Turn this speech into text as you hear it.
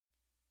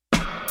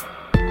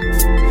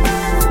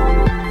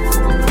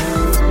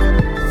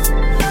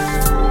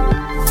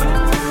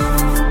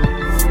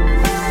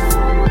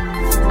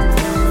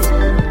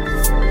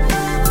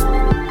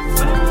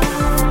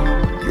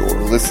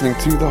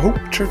to the Hope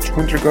Church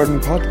Winter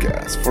Garden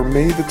podcast for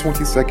May the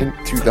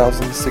 22nd,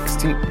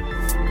 2016.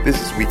 This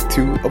is week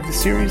 2 of the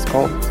series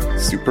called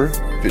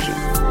Supervision.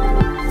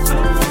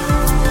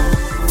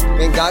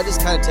 And God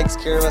just kind of takes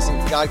care of us,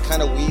 and God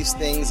kind of weaves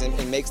things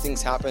and makes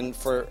things happen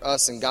for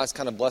us, and God's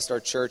kind of blessed our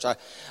church. I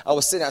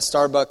was sitting at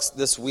Starbucks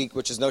this week,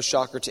 which is no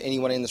shocker to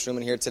anyone in this room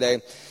and here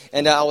today,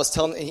 and I was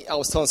telling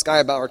this guy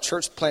about our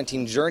church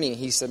planting journey, and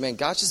he said, man,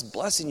 God's just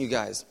blessing you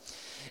guys.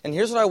 And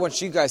here's what I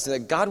want you guys to know.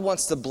 God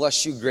wants to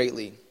bless you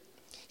greatly.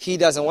 He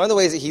does. And one of the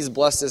ways that he's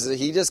blessed is that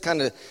he just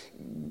kind of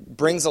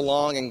brings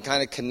along and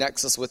kind of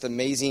connects us with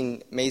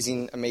amazing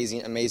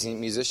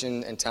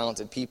musician and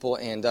talented people.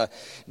 And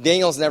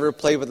Daniel's never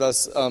played with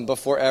us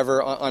before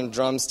ever on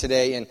drums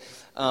today.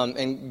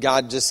 And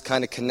God just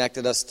kind of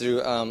connected us through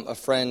a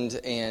friend.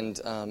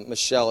 And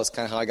Michelle is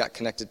kind of how I got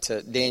connected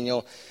to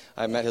Daniel.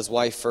 I met his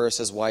wife first.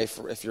 His wife,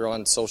 if you're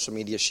on social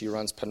media, she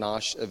runs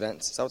Panache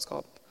Events. Is that what it's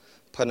called?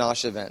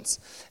 Panache Events.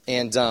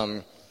 And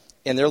they're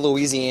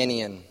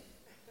Louisianian.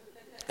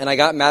 And I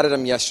got mad at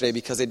them yesterday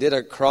because they did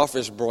a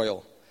crawfish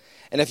broil.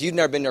 And if you've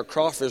never been to a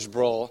crawfish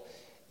broil,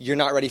 you're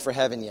not ready for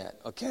heaven yet,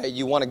 okay?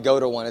 You want to go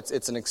to one.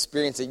 It's an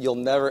experience that you'll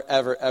never,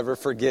 ever, ever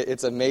forget.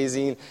 It's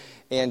amazing.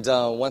 And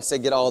once they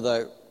get all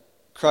the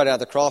crud out of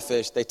the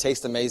crawfish, they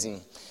taste amazing.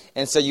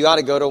 And so you ought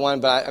to go to one.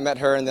 But I met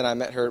her, and then I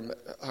met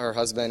her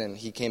husband, and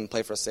he came and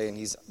played for us today, and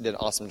he did an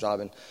awesome job.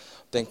 And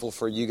thankful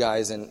for you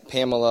guys. And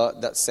Pamela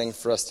that sang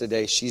for us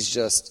today, she's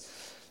just...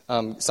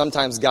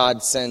 sometimes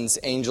God sends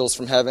angels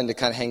from heaven to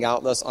kind of hang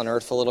out with us on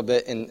earth for a little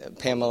bit, and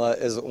Pamela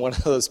is one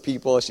of those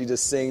people. She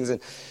just sings,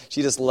 and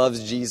she just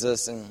loves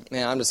Jesus, and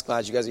man, I'm just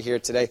glad you guys are here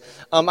today.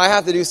 I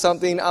have to do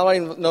something. I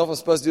don't even know if I'm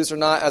supposed to do this or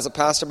not as a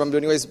pastor, but I'm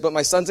doing it anyways. But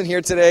my son's in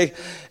here today,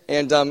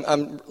 and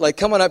I'm like,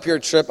 come on up here,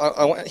 Trip.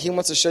 He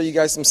wants to show you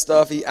guys some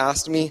stuff. He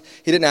asked me.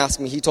 He didn't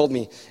ask me. He told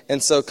me.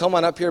 And so come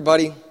on up here,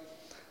 buddy.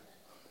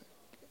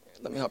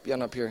 Let me help you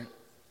on up here.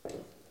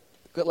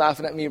 Quit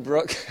laughing at me,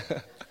 Brooke.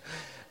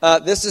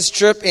 This is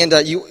Trip, and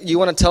you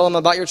want to tell him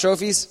about your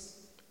trophies?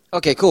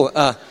 Okay, cool.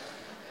 That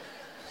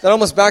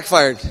almost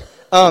backfired.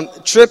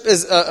 Trip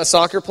is a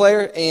soccer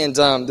player, and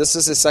this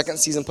is his second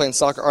season playing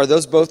soccer. Are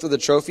those both of the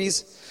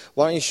trophies?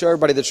 Why don't you show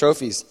everybody the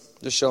trophies?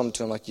 Just show them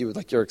to him like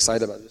you're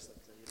excited about it.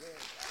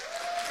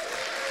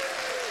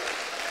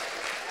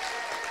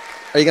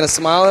 Are you going to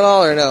smile at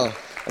all or no?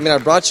 I mean, I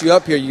brought you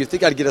up here. You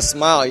think I'd get a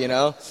smile, you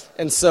know?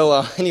 And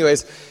so,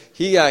 anyways...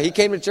 He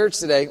came to church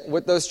today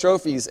with those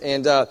trophies,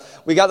 and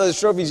we got those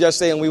trophies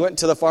yesterday, and we went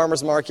to the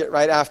farmer's market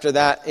right after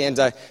that, and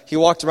he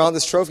walked around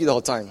with this trophy the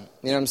whole time.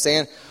 You know what I'm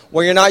saying?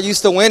 When you're not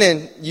used to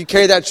winning, you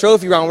carry that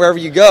trophy around wherever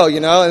you go, you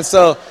know? And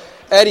so,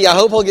 Eddie, I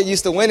hope he'll get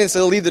used to winning,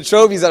 so he'll leave the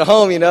trophies at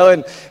home, you know?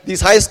 And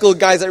these high school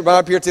guys that are brought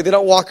up here today, they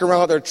don't walk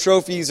around with their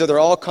trophies or their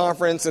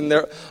all-conference and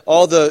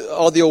all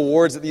the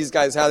awards that these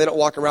guys have. They don't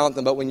walk around with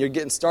them, but when you're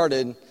getting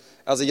started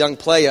as a young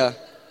player,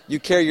 you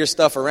carry your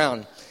stuff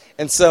around.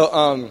 And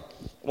so,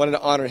 wanted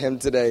to honor him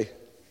today.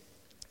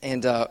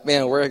 And,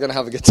 man, we're going to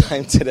have a good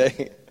time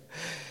today.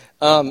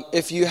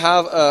 If you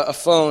have a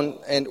phone,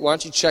 and why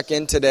don't you check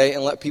in today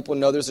and let people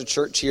know there's a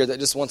church here that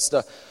just wants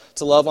to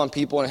love on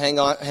people and hang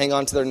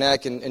on to their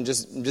neck and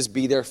just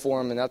be there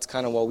for them. And that's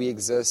kind of why we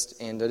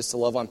exist, and just to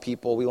love on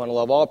people. We want to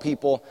love all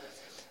people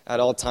at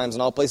all times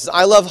and all places.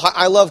 I love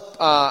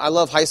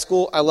high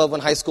school. I love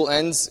when high school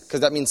ends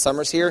because that means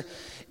summer's here.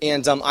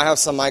 And I have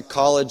some of my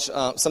college,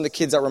 some of the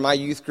kids that were my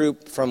youth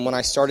group from when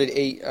I started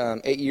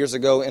 8 years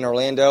ago in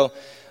Orlando.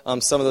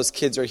 Some of those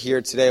kids are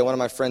here today. One of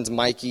my friends,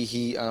 Mikey,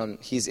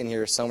 he's in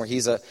here somewhere.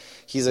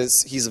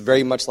 He's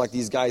very much like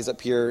these guys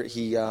up here.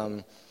 He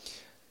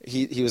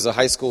was a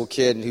high school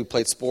kid who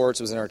played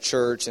sports. Was in our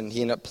church, and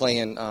he ended up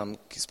playing.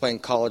 He's playing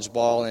college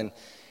ball, and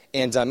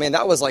man,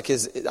 that was like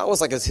his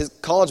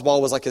college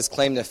ball was like his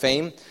claim to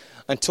fame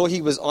until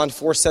he was on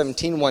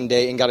 417 one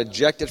day and got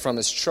ejected from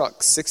his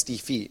truck 60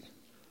 feet.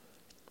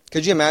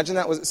 Could you imagine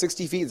that? Was it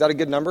 60 feet? Is that a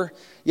good number?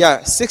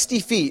 Yeah,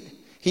 60 feet.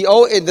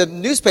 The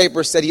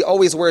newspaper said he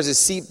always wears his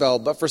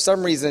seatbelt, but for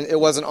some reason it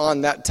wasn't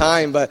on that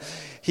time. But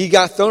he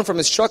got thrown from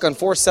his truck on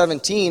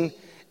 417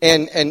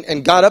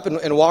 and got up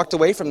and walked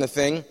away from the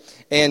thing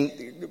and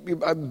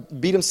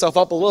beat himself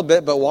up a little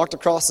bit, but walked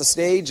across the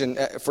stage and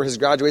for his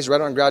graduation,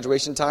 right on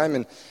graduation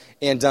time.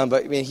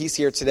 But I mean, he's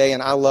here today,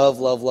 and I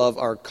love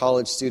our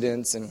college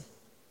students, and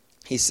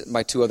he's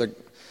my two other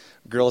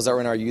girls that were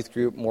in our youth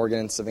group, Morgan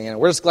and Savannah.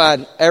 We're just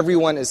glad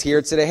everyone is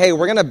here today. Hey,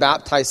 we're going to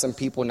baptize some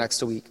people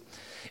next week.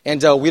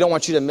 And we don't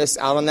want you to miss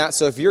out on that.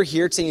 So if you're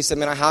here today and you said,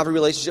 man, I have a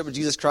relationship with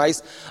Jesus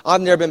Christ. I've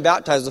never been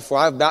baptized before.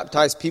 I've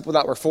baptized people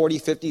that were 40,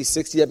 50,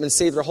 60 that have been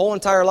saved their whole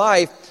entire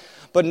life,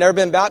 but never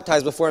been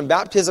baptized before. And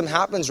baptism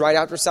happens right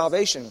after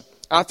salvation.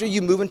 After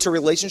you move into a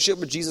relationship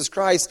with Jesus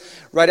Christ,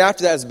 right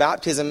after that is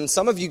baptism. And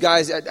some of you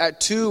guys at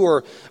 2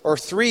 or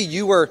 3,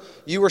 you were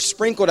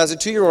sprinkled as a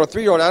 2-year-old or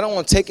 3-year-old. I don't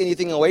want to take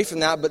anything away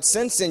from that, but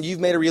since then you've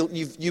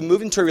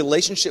moved into a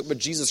relationship with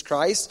Jesus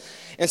Christ,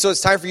 and so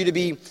it's time for you to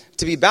be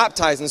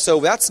baptized. And so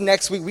that's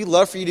next week. We'd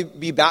love for you to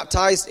be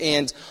baptized.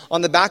 And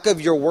on the back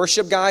of your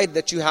worship guide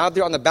that you have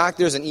there, on the back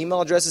there's an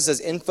email address that says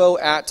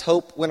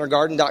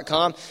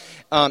info@hopewintergarden.com.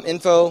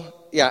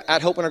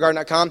 At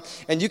hopewintergarden.com.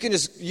 And you can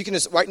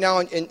just right now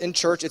in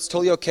church, it's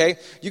totally okay.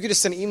 You can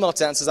just send an email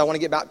to that and says, I want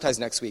to get baptized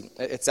next week.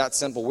 It's that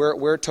simple.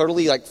 We're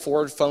totally like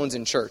forward phones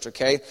in church,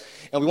 okay?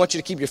 And we want you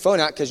to keep your phone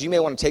out because you may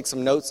want to take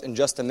some notes in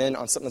just a minute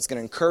on something that's going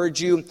to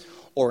encourage you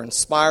or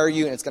inspire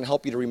you, and it's going to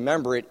help you to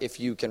remember it if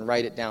you can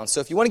write it down. So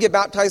if you want to get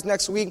baptized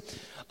next week,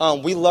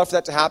 we love for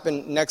that to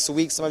happen next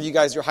week. Some of you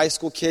guys, you're high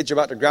school kids, you're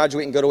about to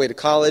graduate and go away to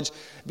college.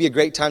 It'd be a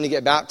great time to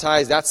get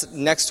baptized. That's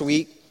next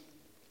week.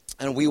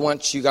 And we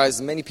want you guys,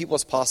 as many people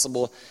as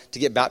possible, to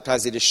get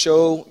baptized, to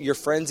show your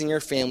friends and your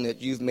family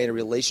that you've made a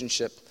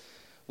relationship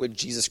with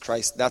Jesus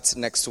Christ. That's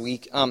next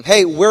week.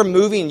 Hey, we're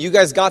moving. You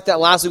guys got that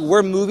last week.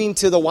 We're moving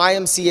to the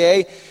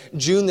YMCA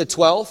June the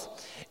 12th.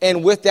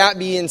 And with that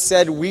being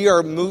said, we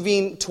are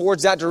moving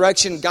towards that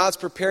direction. God's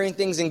preparing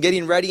things and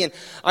getting ready. And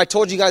I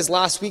told you guys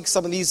last week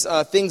some of these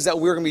things that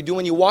we're going to be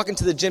doing. You walk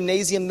into the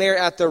gymnasium there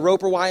at the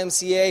Roper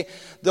YMCA.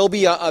 There'll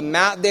be a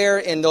mat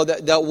there, and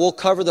that will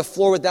cover the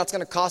floor with. That's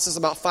going to cost us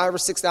about $5,000 or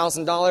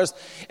 $6,000.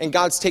 And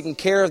God's taking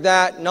care of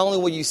that. Not only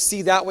will you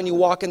see that when you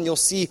walk in, you'll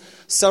see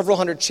several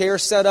hundred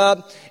chairs set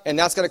up. And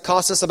that's going to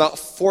cost us about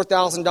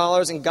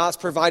 $4,000. And God's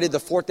provided the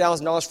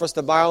 $4,000 for us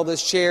to buy all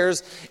those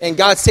chairs. And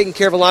God's taking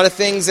care of a lot of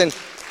things. And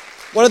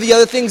one of the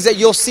other things that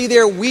you'll see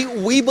there,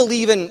 we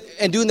believe in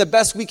doing the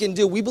best we can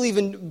do. We believe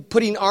in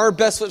putting our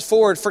best foot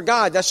forward for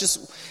God. That's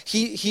just,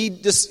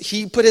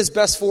 he put his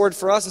best forward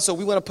for us, and so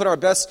we want to put our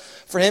best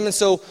for him. And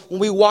so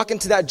when we walk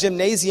into that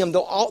gymnasium,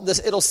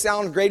 it'll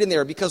sound great in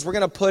there because we're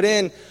going to put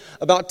in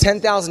about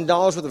 $10,000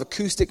 worth of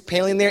acoustic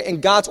paneling there,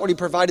 and God's already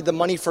provided the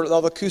money for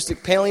all the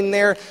acoustic paneling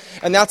there,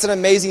 and that's an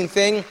amazing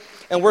thing.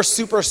 And we're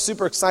super,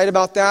 super excited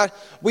about that.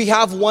 We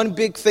have one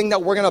big thing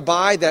that we're going to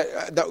buy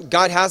that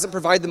God hasn't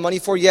provided the money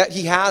for yet.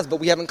 He has, but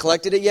we haven't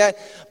collected it yet.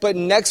 But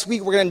next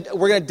week, we're going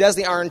to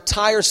designate our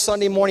entire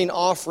Sunday morning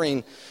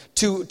offering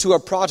to a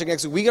project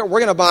next week. We're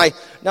going to buy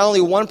not only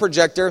one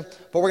projector,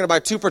 but we're going to buy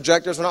 2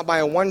 projectors. We're not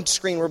buying one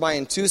screen, we're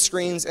buying 2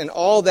 screens. And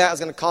all that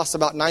is going to cost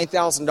about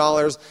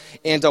 $9,000.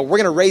 And we're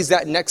going to raise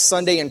that next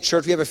Sunday in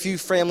church. We have a few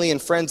family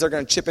and friends that are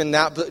going to chip in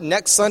that. But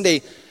next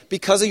Sunday,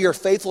 because of your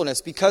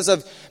faithfulness, because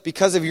of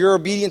your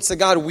obedience to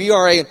God,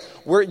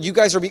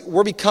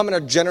 we're becoming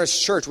a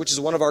generous church, which is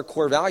one of our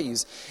core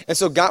values. And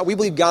so we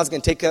believe God's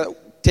going to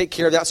take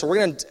care of that. So we're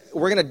going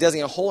to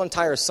designate a whole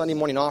entire Sunday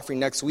morning offering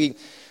next week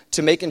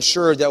to making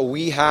sure that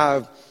we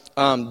have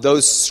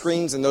those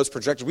screens and those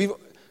projectors.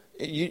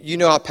 You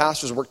know how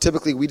pastors work.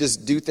 Typically, we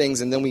just do things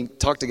and then we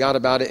talk to God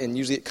about it, and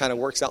usually it kind of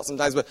works out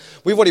sometimes. But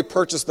we've already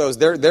purchased those.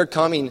 They're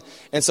coming,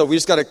 and so we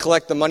just got to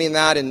collect the money in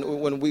that.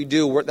 And when we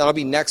do, that'll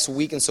be next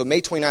week. And so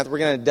May 29th, we're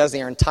going to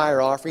designate our entire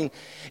offering.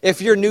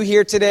 If you're new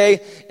here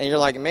today and you're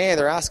like, man,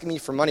 they're asking me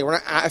for money.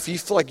 If you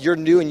feel like you're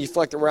new and you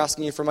feel like that we're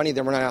asking you for money,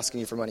 then we're not asking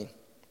you for money.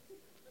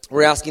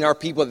 We're asking our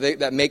people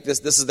that make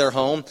this is their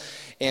home,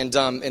 and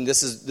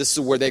this is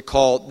where they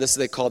call this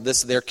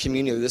their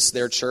community, this is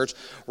their church.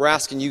 We're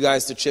asking you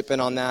guys to chip in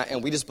on that,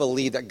 and we just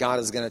believe that God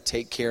is going to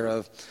take care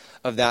of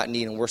that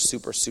need, and we're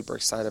super, super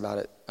excited about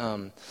it.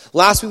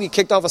 Last week we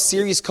kicked off a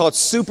series called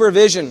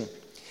Supervision.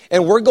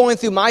 And we're going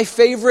through my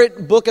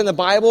favorite book in the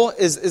Bible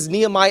is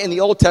Nehemiah in the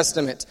Old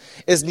Testament.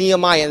 Is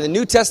Nehemiah. In the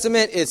New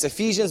Testament, it's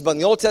Ephesians, but in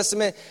the Old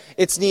Testament,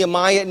 it's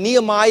Nehemiah.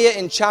 Nehemiah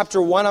in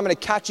chapter 1, I'm going to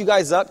catch you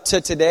guys up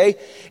to today.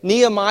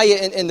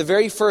 Nehemiah, in the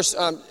very first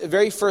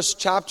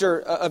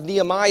chapter of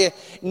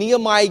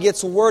Nehemiah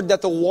gets word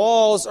that the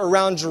walls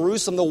around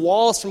Jerusalem, the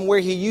walls from where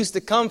he used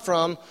to come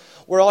from,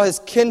 where all his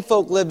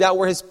kinfolk lived out,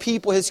 where his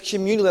people, his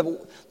community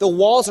lived, the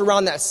walls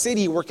around that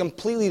city were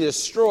completely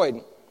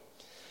destroyed.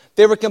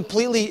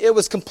 It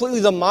was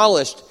completely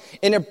demolished,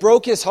 and it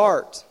broke his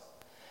heart.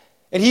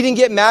 And he didn't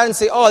get mad and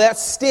say, oh, that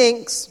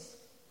stinks.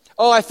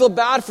 Oh, I feel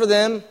bad for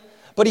them.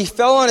 But he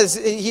fell on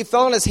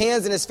his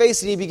hands and his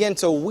face, and he began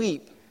to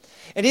weep.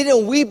 And he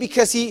didn't weep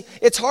because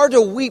it's hard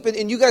to weep.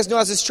 And you guys know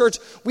as this church,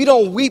 we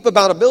don't weep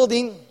about a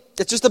building.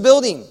 It's just a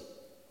building.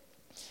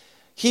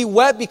 He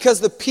wept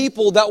because the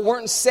people that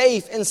weren't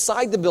safe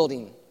inside the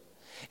building.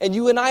 And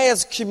you and I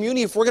as a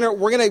community, if we're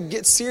gonna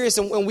get serious,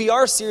 and we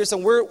are serious,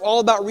 and we're all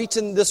about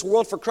reaching this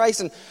world for Christ,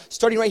 and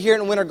starting right here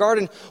in Winter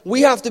Garden,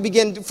 we have to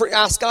begin to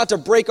ask God to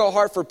break our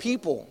heart for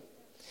people.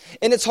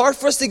 And it's hard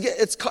for us to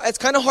it's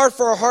kind of hard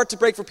for our heart to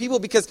break for people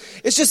because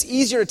it's just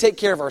easier to take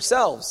care of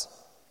ourselves,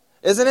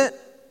 isn't it?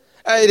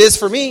 It is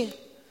for me.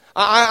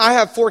 I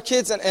have 4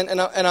 kids and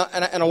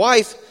a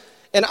wife,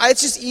 and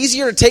it's just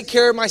easier to take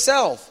care of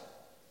myself.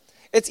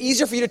 It's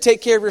easier for you to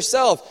take care of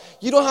yourself.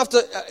 You don't have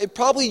to,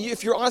 probably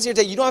if you're honest here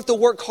today, you don't have to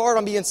work hard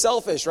on being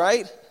selfish,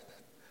 right?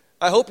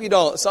 I hope you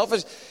don't.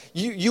 Selfish,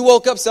 you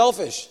woke up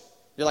selfish.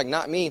 You're like,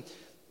 not me.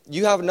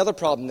 You have another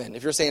problem then,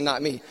 if you're saying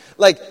not me.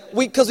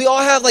 Because we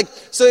all have,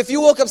 so if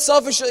you woke up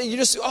selfish, you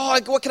just,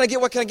 what can I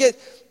get?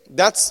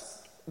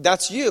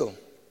 That's you.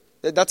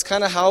 That's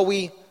kind of how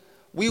we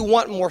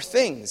want more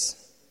things.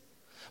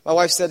 My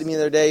wife said to me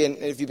the other day, and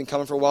if you've been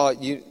coming for a while,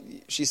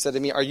 she said to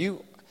me, are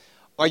you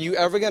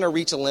ever going to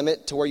reach a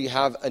limit to where you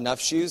have enough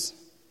shoes?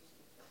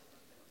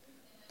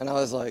 And I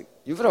was like,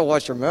 you better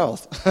watch your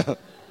mouth.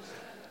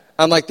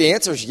 I'm like, the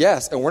answer is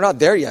yes, and we're not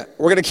there yet.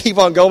 We're going to keep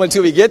on going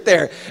until we get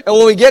there. And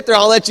when we get there,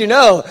 I'll let you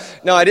know.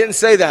 No, I didn't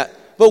say that.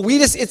 But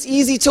it's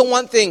easy to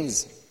want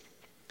things.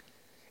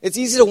 It's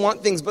easy to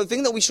want things, but the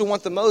thing that we should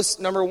want the most,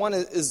 number one,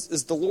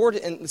 is the Lord.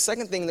 And the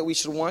second thing that we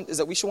should want is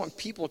that we should want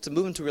people to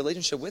move into a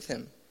relationship with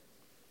Him.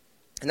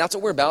 And that's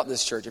what we're about in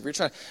this church.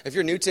 If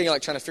you're new to it, you're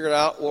trying to figure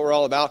out what we're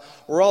all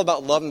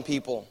about loving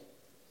people.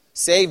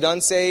 Saved,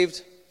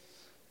 unsaved,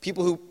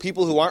 people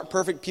who aren't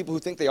perfect, people who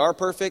think they are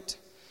perfect,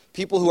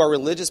 people who are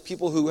religious,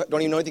 people who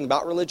don't even know anything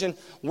about religion.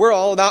 We're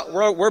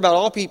about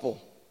all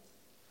people.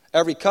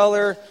 Every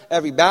color,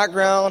 every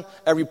background,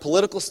 every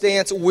political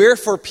stance. We're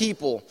for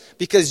people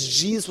because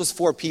Jesus was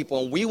for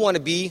people. And we want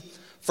to be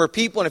for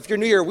people. And if you're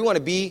new here, we want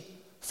to be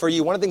for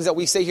you. One of the things that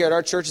we say here at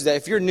our church is that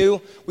if you're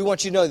new, we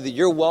want you to know that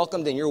you're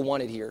welcomed and you're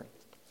wanted here.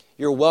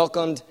 You're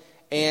welcomed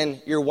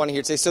and you're wanted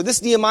here today. So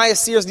this Nehemiah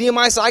series,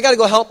 Nehemiah said, I got to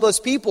go help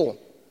those people.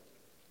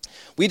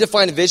 We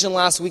defined vision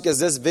last week as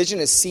this. Vision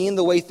is seeing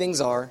the way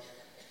things are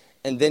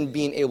and then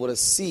being able to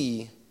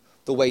see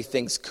the way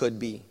things could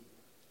be.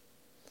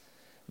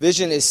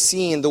 Vision is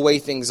seeing the way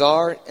things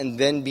are and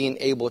then being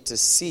able to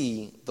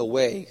see the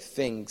way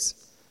things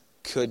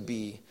could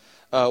be.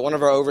 One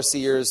of our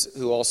overseers,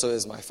 who also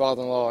is my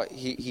father-in-law,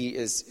 he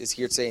is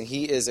here today, and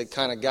he is a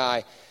kind of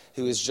guy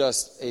who is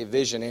just a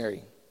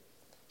visionary.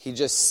 He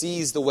just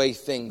sees the way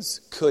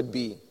things could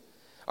be.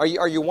 Are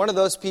you one of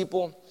those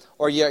people,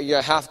 or you're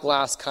a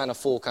half-glass kind of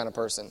full kind of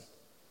person?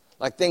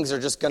 Like things are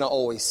just going to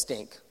always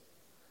stink.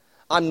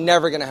 I'm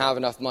never going to have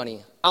enough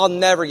money. I'll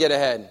never get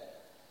ahead.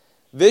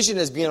 Vision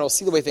is being able to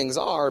see the way things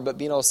are, but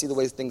being able to see the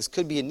way things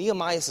could be. And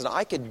Nehemiah said,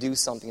 I could do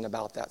something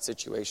about that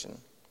situation.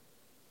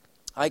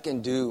 I could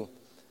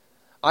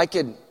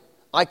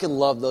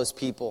love those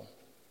people.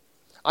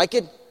 I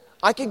could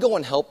go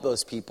and help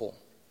those people.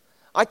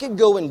 I could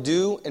go and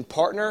do and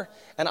partner,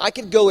 and I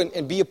could go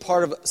and be a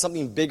part of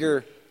something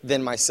bigger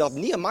than myself.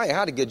 Nehemiah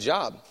had a good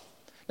job.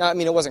 Now, I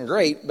mean, it wasn't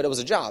great, but it was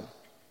a job.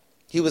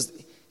 He was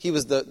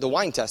the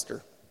wine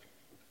tester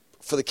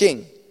for the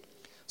king.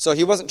 So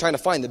he wasn't trying to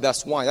find the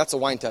best wine. That's a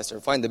wine tester,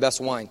 find the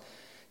best wine.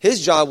 His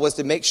job was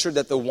to make sure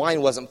that the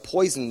wine wasn't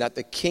poison that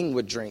the king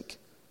would drink,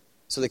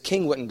 so the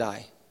king wouldn't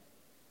die.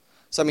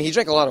 So, I mean, he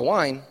drank a lot of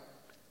wine,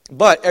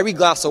 but every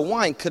glass of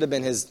wine could have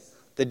been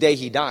the day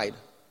he died,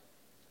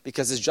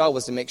 because his job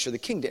was to make sure the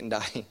king didn't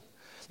die.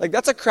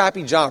 That's a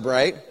crappy job,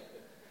 right?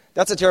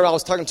 That's a terrible. I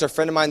was talking to a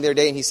friend of mine the other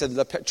day, and he said,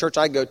 the church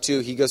I go to,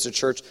 he goes to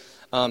church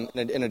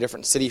in a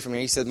different city from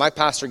here. He said, my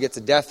pastor gets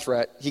a death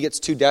threat. He gets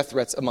 2 death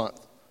threats a month.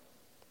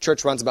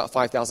 Church runs about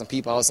 5,000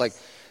 people. I was like,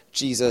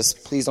 Jesus,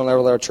 please don't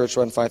ever let our church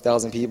run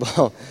 5,000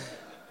 people.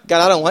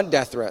 God, I don't want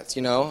death threats,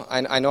 I know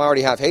I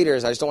already have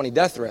haters. I just don't want any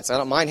death threats. I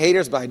don't mind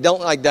haters, but I don't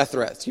like death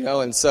threats,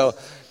 And so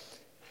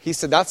he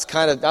said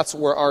that's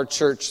where our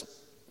church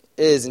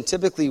is. And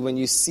typically when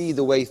you see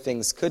the way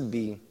things could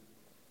be,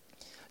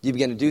 you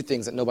begin to do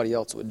things that nobody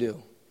else would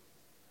do.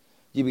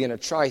 You begin to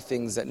try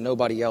things that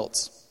nobody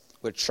else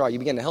would try. You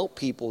begin to help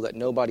people that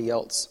nobody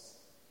else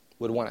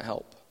would want to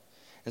help.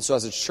 And so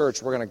as a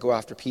church, we're going to go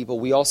after people.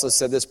 We also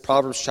said this,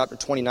 Proverbs chapter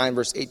 29,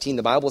 verse 18,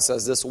 the Bible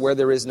says this, where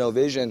there is no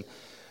vision,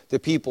 the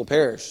people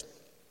perish.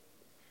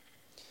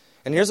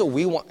 And here's what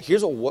we want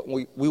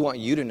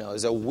you to know,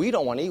 is that we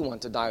don't want anyone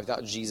to die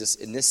without Jesus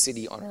in this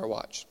city on our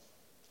watch.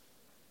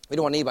 We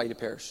don't want anybody to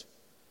perish.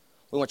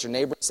 We want your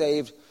neighbor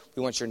saved.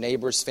 We want your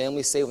neighbor's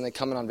family saved when they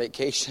come in on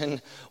vacation.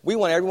 We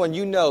want everyone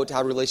to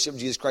have a relationship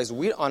with Jesus Christ.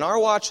 On our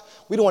watch,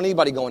 we don't want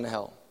anybody going to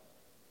hell.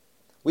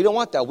 We don't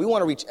want that. We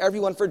want to reach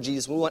everyone for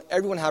Jesus. We want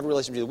everyone to have a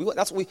relationship with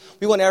Jesus.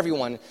 We want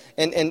everyone.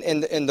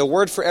 And the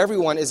word for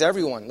everyone is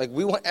everyone.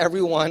 We want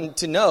everyone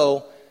to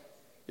know.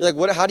 You're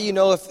like, how do you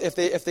know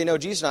if they know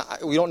Jesus?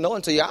 We don't know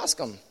until you ask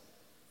them.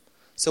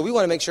 So we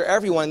want to make sure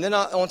everyone, then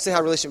once they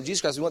have a relationship with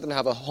Jesus Christ, we want them to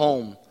have a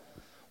home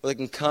where they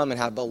can come and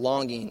have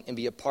belonging and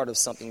be a part of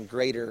something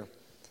greater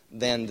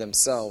than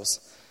themselves.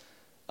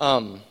 But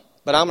I'm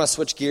going to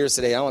switch gears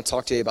today. I want to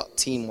talk to you about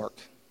teamwork.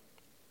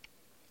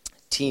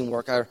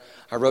 Teamwork. I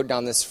wrote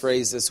down this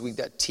phrase this week,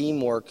 that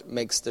teamwork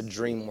makes the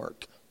dream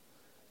work.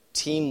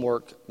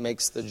 Teamwork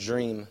makes the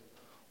dream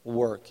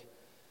work.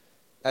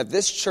 At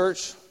this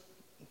church,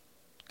 in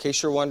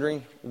case you're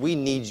wondering, we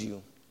need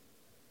you.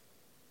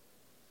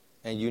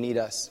 And you need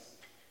us.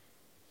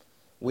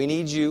 We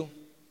need you,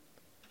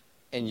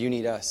 and you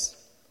need us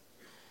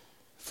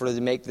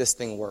to make this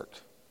thing work.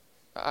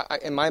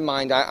 In my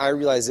mind, I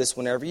realize this,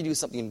 whenever you do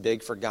something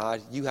big for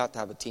God, you have to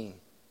have a team.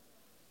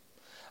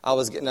 I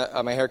was getting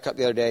my hair cut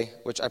the other day,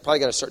 which I probably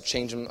got to start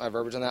changing my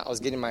verbiage on that. I was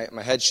getting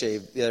my head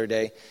shaved the other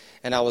day,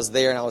 and I was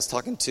there, and I was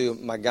talking to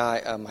my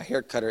guy, my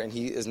hair cutter, and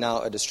he is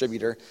now a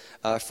distributor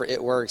for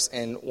It Works.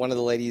 And one of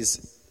the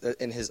ladies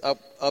in his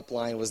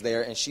upline was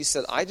there, and she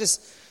said,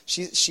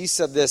 she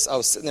said this. I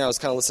was sitting there, I was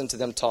kind of listening to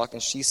them talk,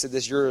 and she said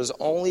this, you're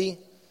only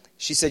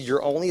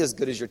as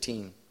good as your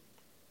team.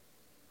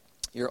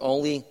 You're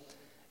only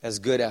as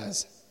good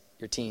as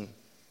your team.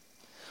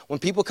 When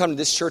people come to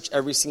this church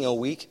every single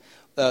week,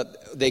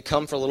 they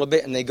come for a little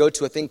bit and they go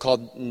to a thing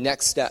called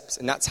Next Steps,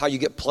 and that's how you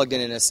get plugged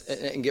in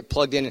and get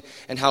plugged in,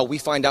 and how we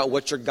find out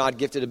what your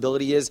God-gifted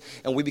ability is,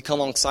 and we become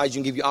alongside you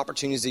and give you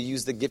opportunities to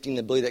use the gifting and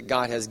ability that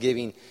God has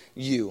given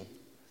you.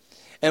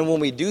 And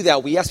when we do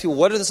that, we ask people,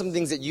 what are some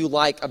things that you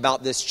like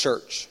about this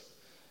church?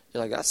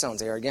 You're like, that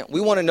sounds arrogant. We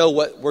want to know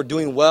what we're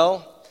doing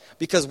well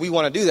because we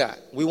want to do that.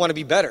 We want to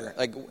be better.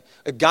 Like,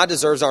 if God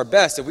deserves our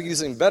best, if we do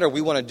something better,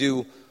 we want to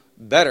do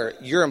better.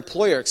 Your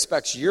employer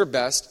expects your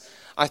best.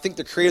 I think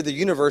the creator of the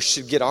universe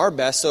should get our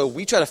best. So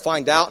we try to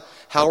find out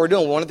how we're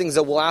doing. One of the things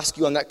that we'll ask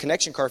you on that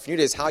connection card for you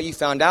is how you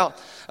found out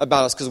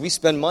about us, because we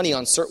spend money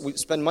on search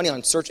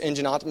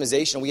engine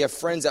optimization. We have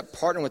friends that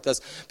partner with us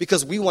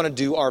because we want to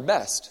do our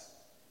best.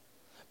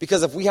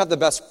 Because if we have the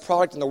best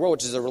product in the world,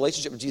 which is a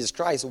relationship with Jesus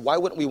Christ, why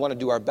wouldn't we want to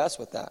do our best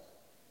with that?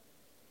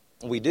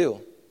 And we do.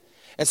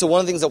 And so one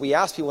of the things that we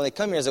ask people when they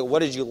come here is, like, what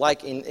did you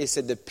like? And they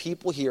said, the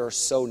people here are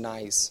so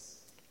nice.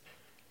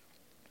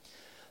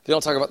 They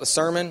don't talk about the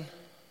sermon.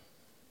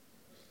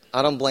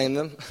 I don't blame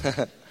them.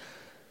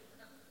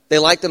 They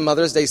like the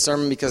Mother's Day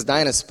sermon because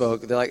Dinah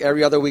spoke. They're like,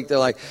 every other week, they're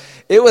like,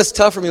 it was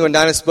tough for me when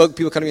Dinah spoke.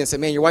 People come to me and say,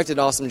 man, your wife did an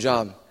awesome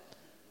job.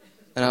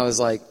 And I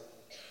was like,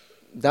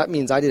 that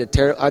means I've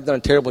done a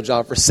terrible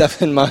job for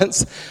 7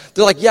 months.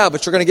 They're like, yeah,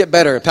 but you're going to get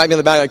better. Pat me on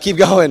the back. Like, keep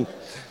going.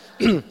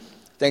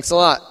 Thanks a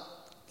lot.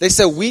 They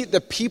said,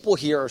 the people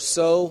here are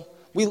so,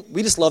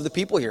 we just love the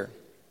people here.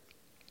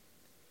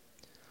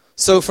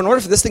 So in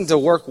order for this thing to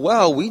work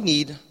well, we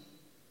need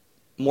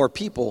more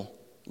people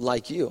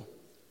like you.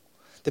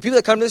 The people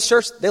that come to this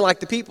church, they like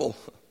the people.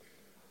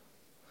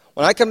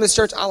 When I come to this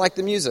church, I like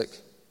the music.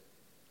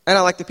 And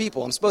I like the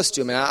people. I'm supposed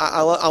to. I mean,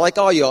 I like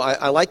all you.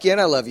 I like you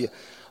and I love you.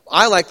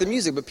 I like the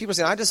music, but people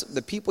say,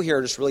 the people here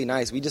are just really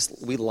nice.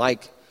 We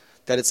like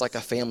that it's like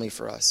a family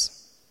for us.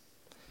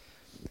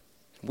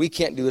 We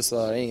can't do this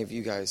without any of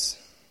you guys,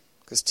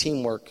 because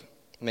teamwork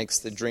makes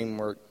the dream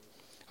work.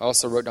 I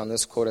also wrote down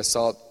this quote. I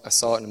saw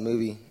it in a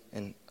movie,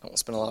 and I won't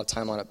spend a lot of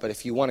time on it, but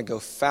if you want to go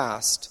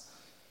fast,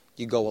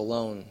 you go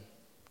alone.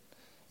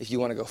 If you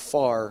want to go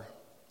far,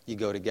 you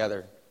go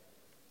together.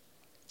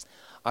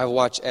 I've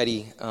watched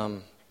Eddie.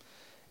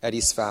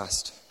 Eddie's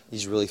fast.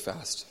 He's really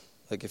fast.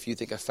 Like, if you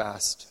think of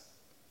fast,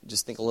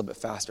 just think a little bit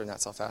faster, and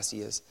that's how fast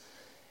he is.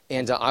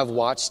 And I've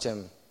watched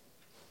him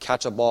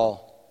catch a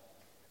ball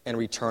and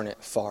return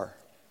it far.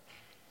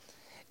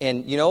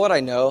 And you know what I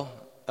know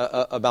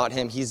about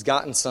him? He's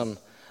gotten some...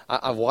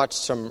 I've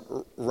watched him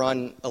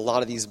run a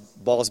lot of these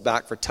balls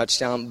back for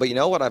touchdown. But you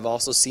know what I've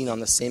also seen on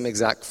the same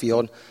exact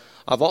field?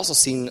 I've also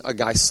seen a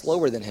guy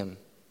slower than him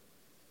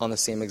on the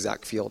same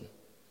exact field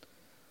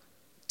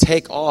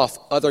take off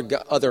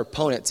other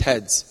opponents'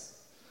 heads.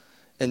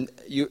 And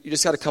you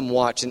just got to come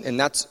watch.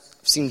 And I've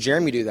seen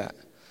Jeremy do that.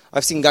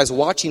 I've seen guys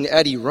watching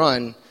Eddie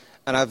run,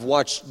 and I've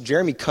watched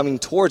Jeremy coming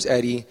towards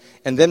Eddie,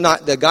 and then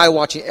the guy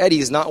watching Eddie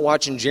is not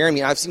watching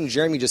Jeremy. I've seen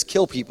Jeremy just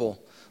kill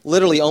people,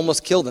 literally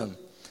almost kill them.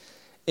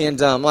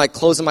 And I'm like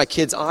closing my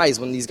kids' eyes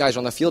when these guys are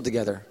on the field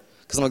together,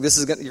 because I'm like,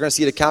 you're going to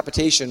see a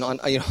decapitation on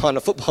a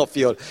football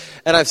field.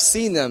 And I've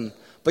seen them,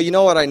 but you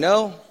know what I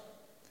know?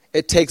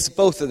 It takes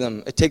both of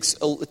them. It takes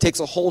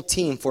a whole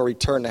team for a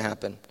return to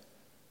happen.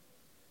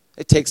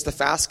 It takes the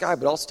fast guy,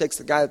 but it also takes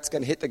the guy that's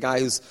going to hit the guy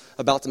who's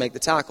about to make the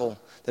tackle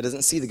that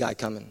doesn't see the guy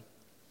coming.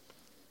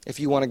 If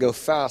you want to go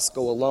fast,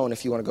 go alone.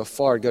 If you want to go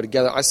far, go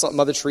together. I saw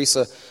Mother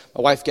Teresa,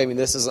 my wife gave me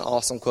this. This is an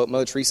awesome quote.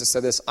 Mother Teresa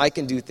said this: I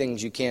can do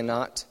things you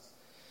cannot.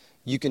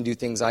 You can do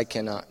things I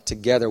cannot.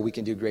 Together we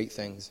can do great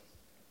things.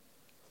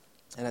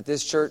 And at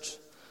this church,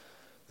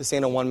 this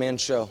ain't a one-man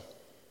show.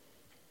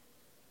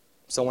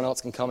 Someone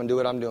else can come and do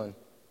what I'm doing.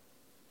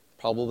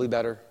 Probably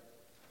better.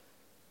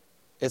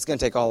 It's going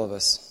to take all of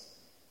us.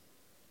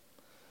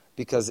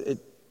 Because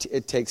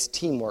it takes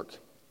teamwork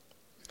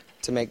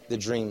to make the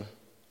dream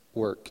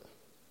work.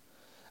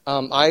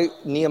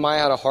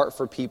 Nehemiah had a heart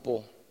for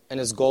people, and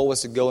his goal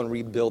was to go and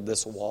rebuild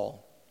this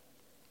wall.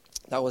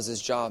 That was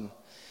his job.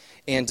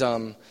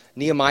 And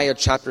Nehemiah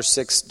chapter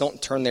 6,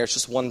 don't turn there, it's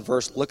just one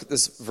verse. Look at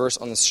this verse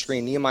on the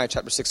screen. Nehemiah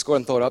chapter 6, go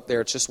ahead and throw it up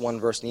there. It's just one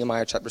verse.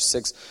 Nehemiah chapter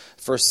 6,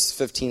 verse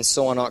 15.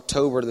 So on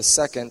October the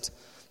 2nd,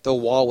 the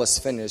wall was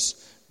finished,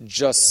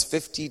 just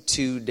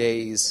 52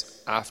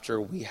 days after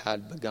we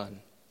had begun.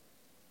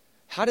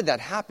 How did that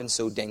happen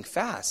so dang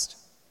fast?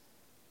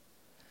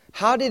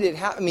 How did it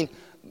happen? I mean,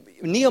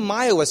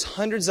 Nehemiah was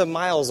hundreds of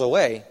miles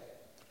away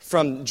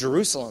from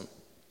Jerusalem.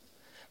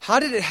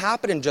 How did it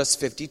happen in just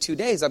 52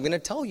 days? I'm going to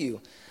tell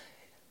you.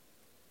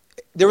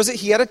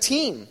 He had a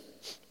team.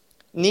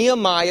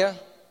 Nehemiah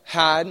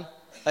had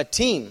a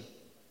team.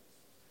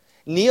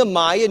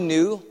 Nehemiah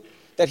knew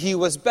that he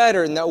was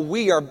better and that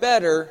we are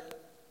better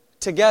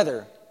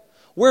together.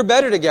 We're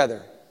better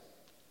together.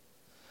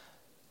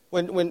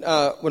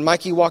 When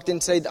Mikey walked in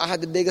today, I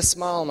had the biggest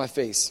smile on my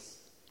face.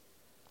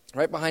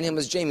 Right behind him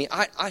was Jamie.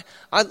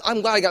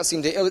 I'm glad I got to see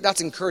him today.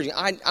 That's encouraging.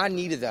 I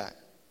needed that.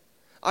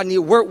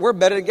 We're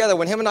better together.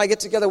 When him and I get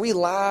together, we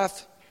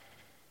laugh,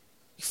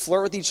 we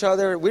flirt with each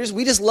other.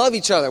 We just love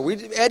each other.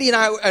 Mikey and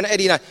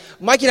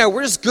I,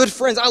 we're just good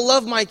friends. I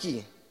love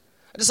Mikey.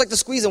 I just like to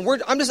squeeze him.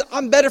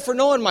 I'm better for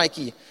knowing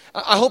Mikey.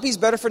 I hope he's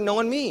better for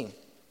knowing me.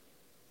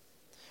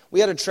 We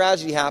had a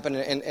tragedy happen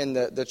in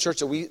the church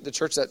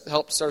that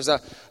helped start us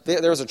out.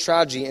 There was a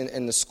tragedy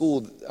in the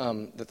school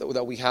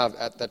that we have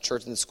at that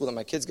church, in the school that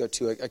my kids go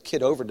to. A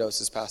kid overdosed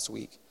this past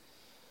week.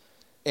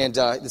 And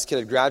this kid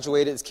had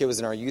graduated. This kid was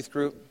in our youth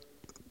group.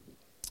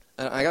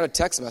 And I got a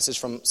text message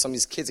from some of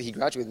these kids that he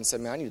graduated and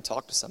said, man, I need to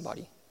talk to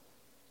somebody.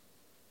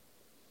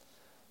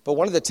 But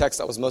one of the texts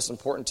that was most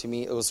important to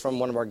me, it was from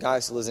one of our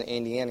guys who lives in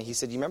Indiana. He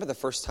said, you remember the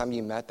first time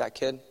you met that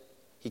kid?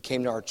 He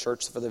came to our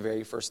church for the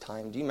very first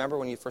time. Do you remember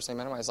when you first time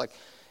met him? I was like,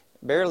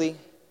 barely.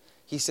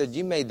 He said,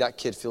 you made that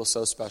kid feel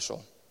so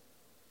special.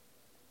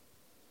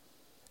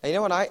 And you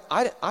know what? I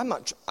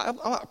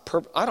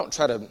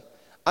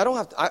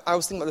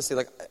was thinking about this today,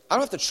 like, I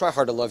don't have to try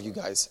hard to love you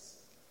guys.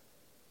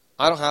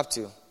 I don't have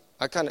to.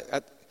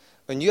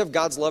 When you have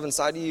God's love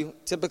inside of you,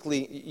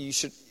 typically you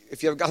should,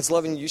 if you have God's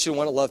love in you, you should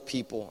want to love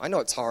people. I know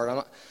it's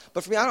hard.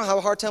 But for me, I don't have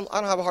a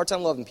hard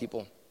time loving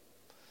people.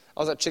 I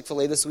was at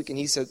Chick-fil-A this week, and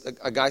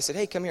a guy said,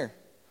 hey, come here.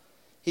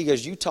 He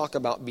goes, you talk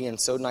about being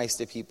so nice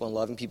to people and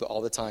loving people all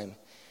the time.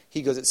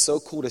 He goes, it's so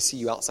cool to see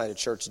you outside of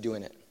church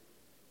doing it.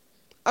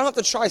 I don't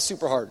have to try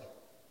super hard.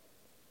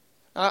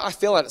 I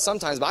fail at it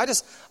sometimes,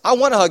 but I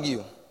want to hug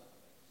you.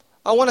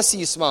 I want to see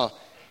you smile.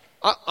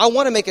 I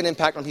want to make an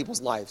impact on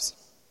people's lives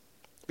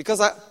because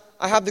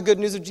I have the good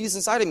news of Jesus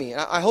inside of me.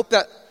 And I hope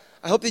that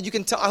you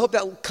can tell. I hope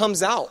that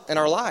comes out in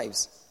our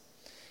lives.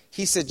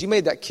 He said, you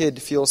made that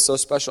kid feel so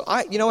special.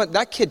 You know what?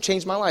 That kid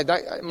changed my life.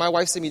 My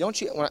wife said to me,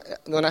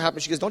 when that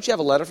happened, she goes, don't you have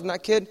a letter from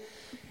that kid?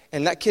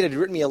 And that kid had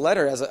written me a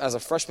letter as a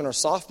freshman or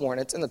sophomore,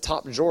 and it's in the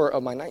top drawer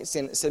of my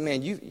nightstand. It said,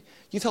 man,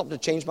 you've helped to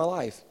change my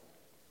life.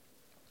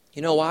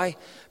 You know why?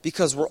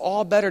 Because we're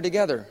all better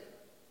together.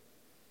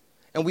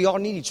 And we all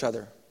need each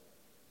other.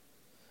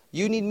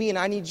 You need me and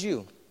I need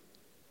you.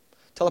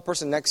 Tell the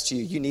person next to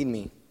you, you need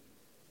me.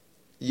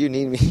 You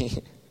need me.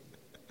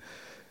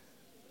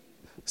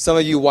 Some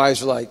of you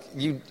wives are like,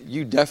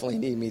 you definitely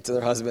need me to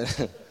their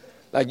husband.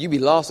 Like, you'd be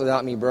lost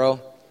without me, bro.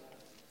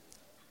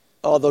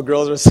 All the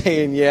girls are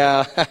saying,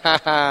 yeah.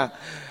 I'm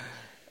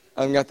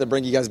going to have to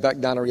bring you guys back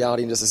down to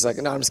reality in just a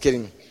second. No, I'm just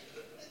kidding.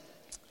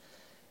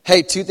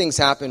 Hey, two things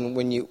happen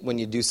when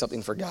you do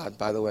something for God,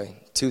 by the way.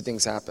 Two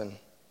things happen.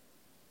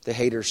 The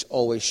haters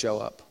always show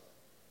up.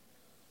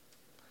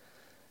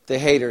 The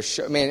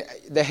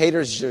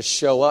haters just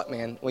show up,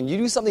 man. When you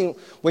do something,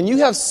 when you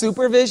have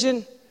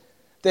supervision,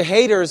 the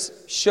haters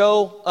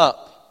show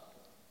up.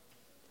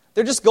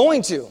 They're just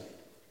going to.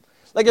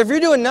 Like, if you're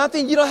doing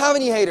nothing, you don't have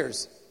any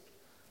haters.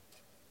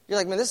 You're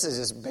like, man, this is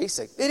just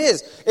basic. It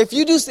is. If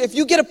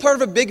you get a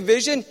part of a big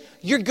vision,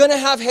 you're going to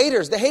have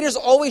haters. The haters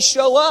always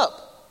show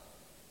up.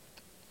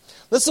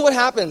 Listen to what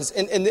happens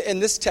in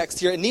this text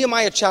here. In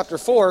Nehemiah chapter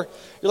 4,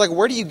 you're like,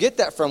 where do you get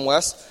that from,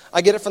 Wes?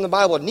 I get it from the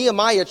Bible.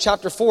 Nehemiah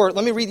chapter 4,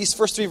 let me read these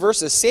first three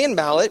verses.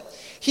 Sanballat,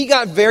 he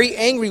got very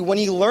angry when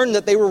he learned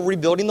that they were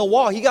rebuilding the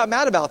wall. He got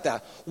mad about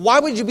that.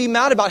 Why would you be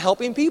mad about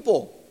helping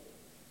people?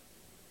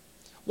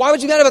 Why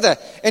would you be mad about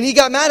that? And he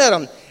got mad at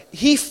them.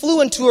 He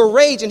flew into a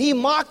rage and he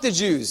mocked the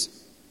Jews.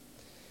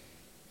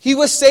 He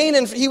was saying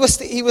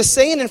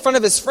in front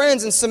of his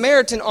friends and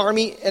Samaritan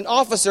army and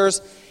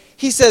officers,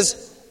 he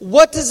says,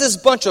 what does this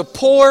bunch of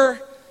poor,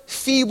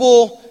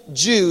 feeble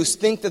Jews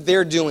think that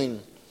they're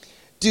doing?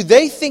 Do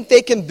they think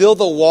they can build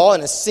the wall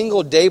in a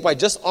single day by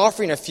just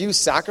offering a few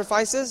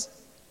sacrifices?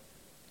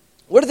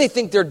 What do they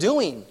think they're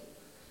doing?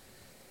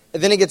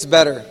 And then it gets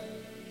better.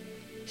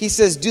 He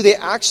says, do they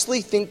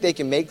actually think they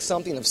can make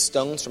something of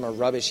stones from a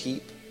rubbish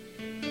heap?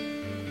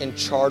 And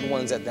charred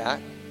ones at that?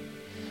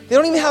 They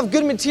don't even have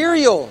good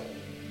material.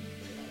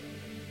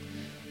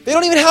 They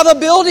don't even have a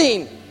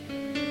building.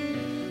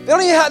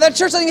 That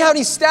church doesn't even have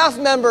any staff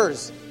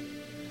members.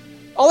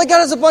 All they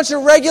got is a bunch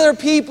of regular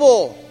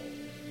people.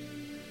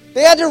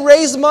 They had to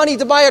raise money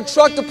to buy a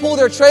truck to pull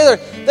their trailer.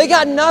 They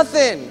got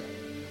nothing.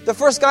 The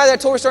first guy that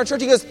told me to start a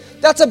church, he goes,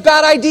 that's a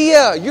bad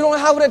idea. You don't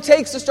have what it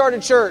takes to start a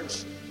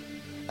church.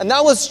 And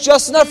that was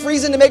just enough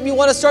reason to make me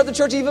want to start the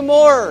church even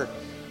more.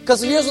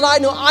 Because here's what I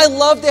know. I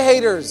love the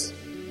haters.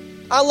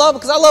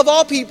 Because I love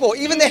all people,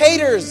 even the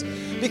haters.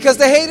 Because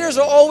the haters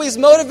are always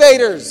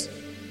motivators.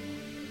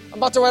 I'm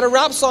about to write a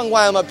rap song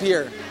while I'm up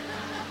here.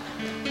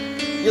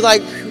 You're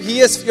like,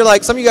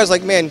 some of you guys are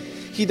like, man,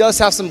 he does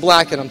have some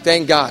black in him,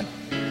 thank God.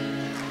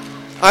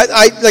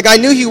 I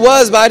knew he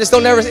was, but I just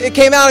don't ever, it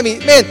came out of me.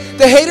 Man,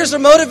 the haters are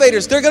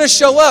motivators. They're going to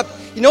show up.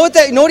 You know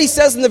what he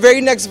says in the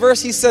very next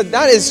verse? He said,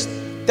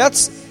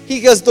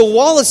 he goes, the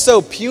wall is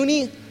so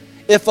puny,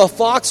 if a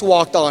fox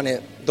walked on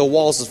it, the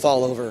walls would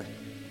fall over.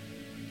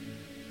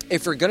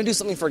 if you're going to do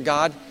something for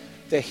God,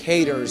 the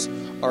haters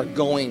are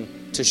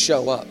going to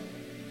show up.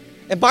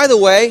 And by the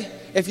way,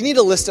 if you need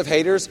a list of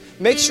haters,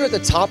 make sure at the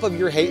top of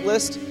your hate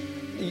list,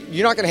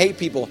 you're not going to hate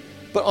people.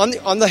 But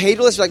on the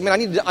hater list, you're like,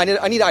 man,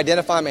 I need to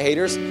identify my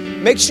haters.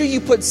 Make sure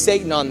you put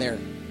Satan on there.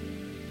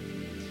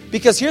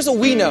 Because here's what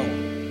we know.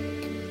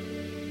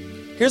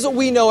 Here's what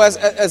we know as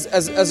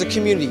a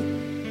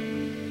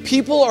community.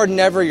 People are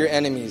never your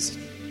enemies.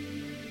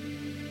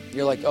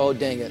 You're like, oh,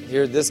 dang it.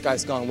 Here, this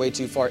guy's gone way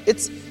too far.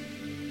 It's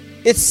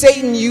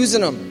Satan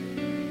using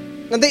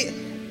them. Now,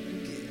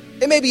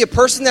 it may be a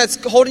person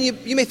that's holding you.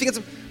 You may think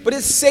but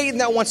it's Satan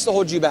that wants to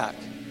hold you back.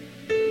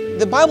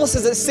 The Bible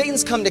says that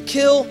Satan's come to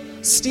kill,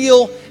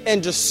 steal,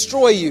 and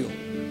destroy you.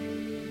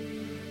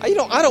 I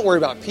don't worry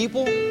about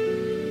people.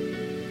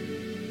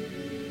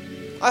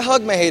 I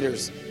hug my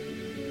haters.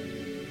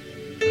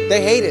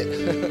 They hate it.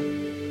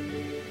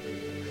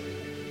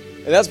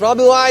 And that's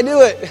probably why I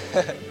do it.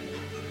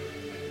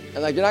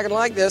 I'm like, you're not going to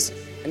like this,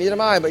 and neither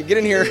am I, but get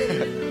in here.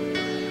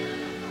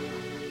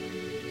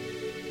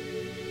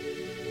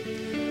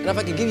 And if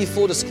I could give you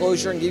full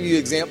disclosure and give you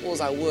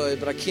examples, I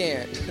would, but I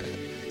can't.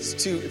 It's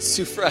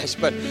too fresh.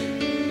 But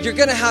you're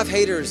going to have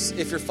haters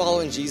if you're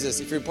following Jesus.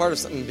 If you're part of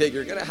something big,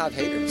 you're going to have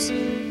haters.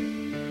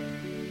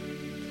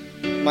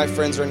 My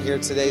friends are in here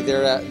today.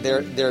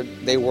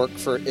 They work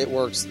for It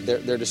Works.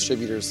 They're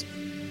distributors.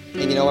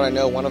 And you know what I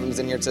know? One of them's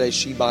in here today.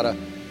 She bought a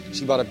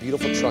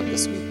beautiful truck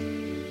this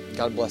week.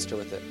 God blessed her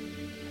with it.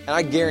 And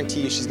I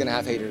guarantee you she's going to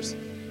have haters.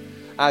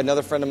 I had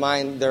another friend of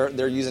mine,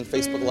 they're using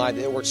Facebook Live.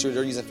 It Works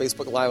they're using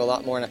Facebook Live a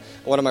lot more. And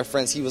one of my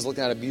friends, he was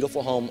looking at a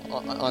beautiful home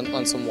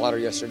on some water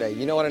yesterday.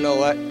 You know what? I know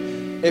what?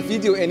 If you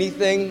do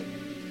anything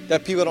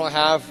that people don't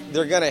have,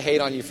 they're going to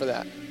hate on you for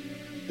that.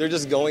 They're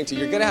just going to.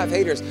 You're going to have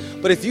haters.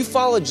 But if you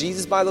follow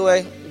Jesus, by the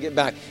way, get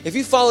back. If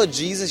you follow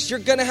Jesus, you're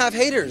going to have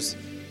haters.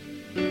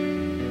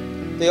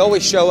 They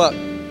always show up.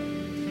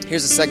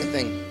 Here's the second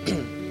thing.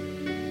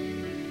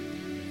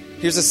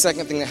 Here's the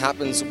second thing that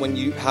happens when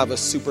you have a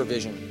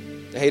supervision.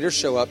 The haters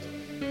show up.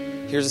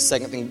 Here's the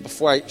second thing.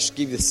 Before I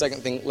give you the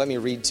second thing, let me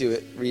read it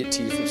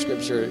to you from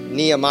Scripture.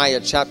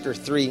 Nehemiah chapter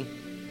 3.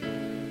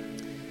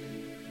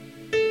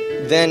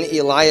 Then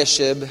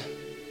Eliashib,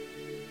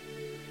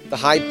 the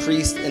high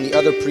priest, and the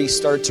other priests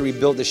started to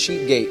rebuild the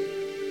sheep gate.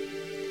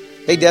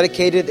 They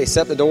dedicated, they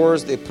set the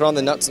doors, they put on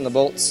the nuts and the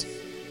bolts,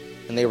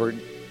 and they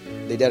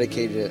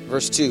dedicated it.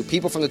 Verse 2,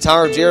 people from the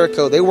Tower of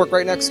Jericho, they worked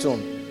right next to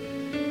him.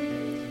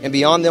 And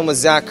beyond them was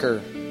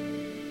Zachar.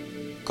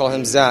 Call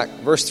him Zach.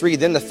 Verse 3,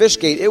 then the fish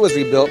gate, it was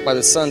rebuilt by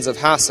the sons of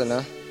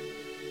Hassanah.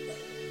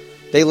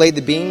 They laid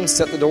the beams,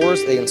 set the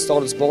doors, they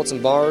installed its bolts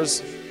and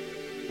bars.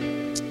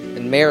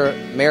 And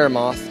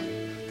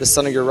Meremoth, the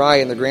son of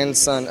Uriah and the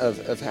grandson of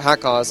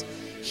Hakaz,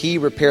 he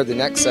repaired the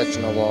next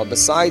section of the wall.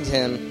 Beside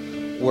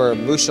him were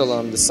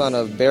Mushallam, the son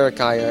of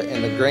Berechiah,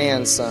 and the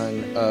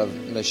grandson of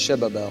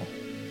Meshibabel.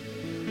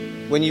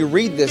 When you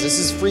read this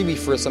is freebie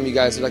for some of you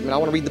guys. You're like, man, I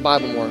want to read the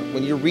Bible more.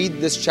 When you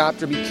read this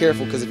chapter, be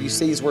careful, because if you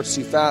say these words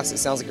too fast, it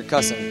sounds like you're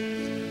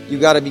cussing. You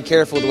got to be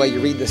careful the way you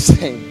read this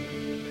thing.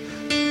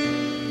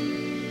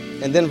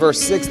 And then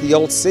verse 6, the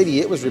old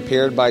city, it was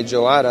repaired by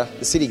Joada.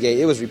 The city gate,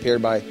 it was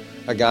repaired by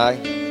a guy.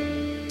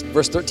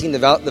 Verse 13, the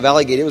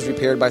valley gate, it was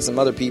repaired by some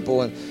other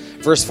people. And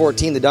verse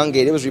 14, the dung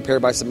gate, it was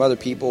repaired by some other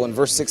people. And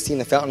verse 16,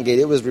 the fountain gate,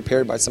 it was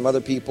repaired by some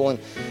other people. And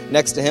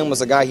next to him was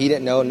a guy he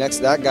didn't know. Next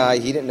to that guy,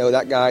 he didn't know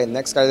that guy. And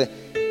next guy,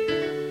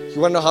 you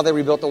want to know how they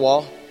rebuilt the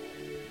wall?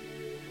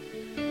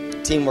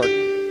 Teamwork.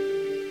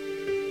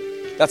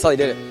 That's how they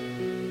did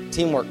it.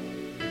 Teamwork.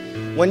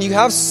 When you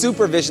have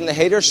supervision, the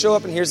haters show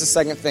up, and here's the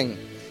second thing.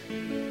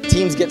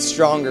 Teams get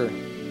stronger.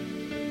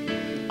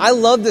 I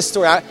love this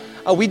story.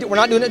 We're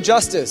not doing it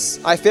justice.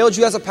 I failed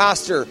you as a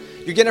pastor.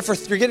 You're getting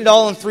it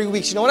all in 3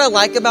 weeks. You know what I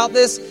like about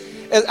this?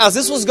 As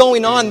this was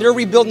going on, they're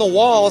rebuilding the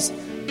walls.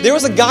 There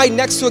was a guy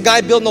next to a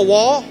guy building the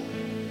wall,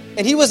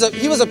 and he was a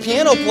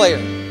piano player.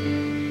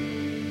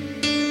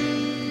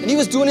 And he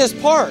was doing his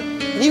part.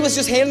 And he was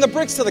just handing the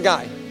bricks to the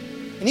guy.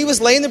 And he was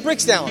laying the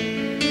bricks down.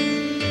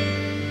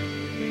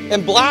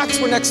 And blacks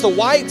were next to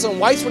whites, and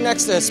whites were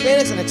next to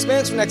Hispanics, and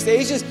Hispanics were next to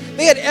Asians.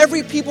 They had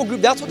every people group.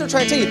 That's what they're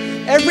trying to tell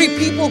you. Every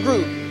people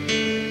group.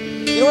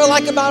 You know what I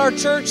like about our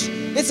church?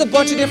 It's a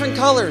bunch of different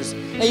colors.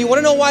 And you want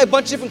to know why a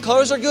bunch of different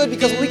colors are good?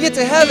 Because when we get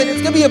to heaven,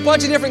 it's going to be a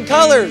bunch of different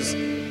colors.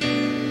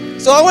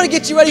 So I want to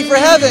get you ready for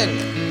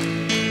heaven.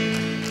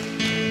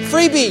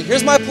 Freebie,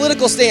 here's my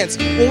political stance.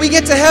 When we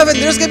get to heaven,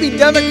 there's going to be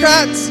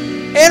Democrats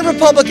and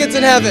Republicans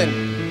in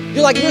heaven.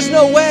 You're like, there's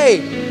no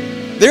way.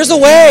 There's a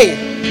way.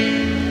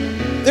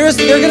 They're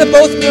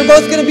both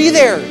going to be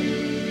there.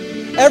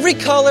 Every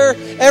color,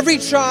 every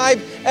tribe,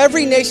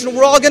 every nation,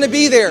 we're all going to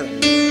be there.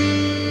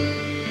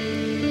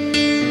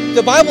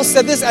 The Bible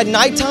said this, at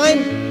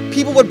nighttime,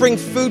 people would bring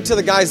food to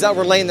the guys that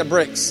were laying the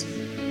bricks.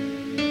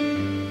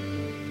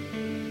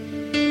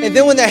 And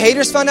then when the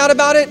haters found out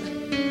about it,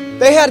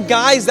 they had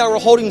guys that were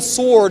holding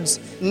swords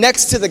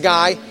next to the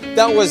guy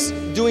that was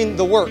doing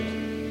the work.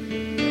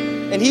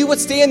 And he would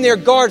stand there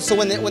guard, so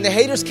when the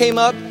haters came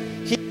up,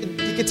 he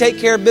could take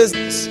care of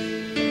business.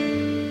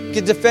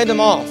 could defend them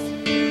off.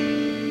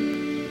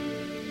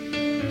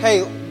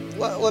 Hey,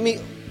 let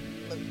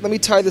me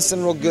tie this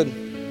in real good,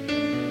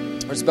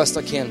 or as best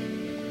I can.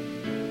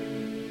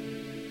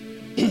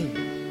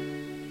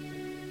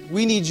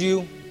 We need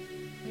you,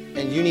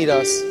 and you need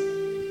us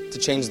to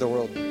change the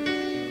world.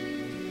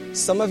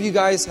 Some of you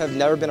guys have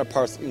never been a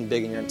part of something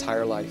big in your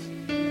entire life.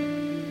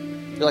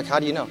 You're like, how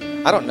do you know?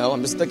 I don't know.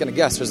 I'm just taking a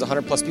guess. There's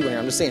 100 plus people here.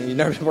 I'm just saying, you've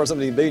never been a part of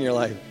something big in your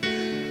life.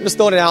 I'm just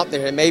throwing it out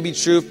there. It may be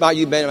true about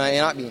you, but it may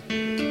not be.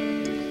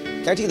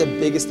 Can I tell you the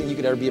biggest thing you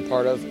could ever be a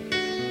part of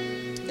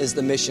is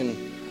the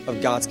mission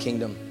of God's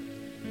kingdom.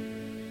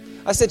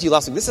 I said to you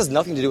last week, this has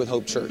nothing to do with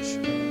Hope Church.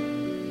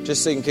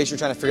 Just so in case you're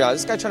trying to figure out,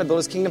 is this guy trying to build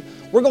his kingdom?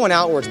 We're going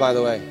outwards, by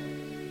the way.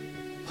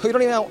 We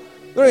don't even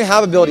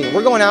have a building.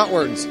 We're going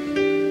outwards.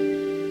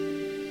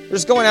 We're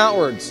just going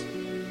outwards.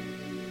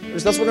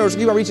 That's what we're going to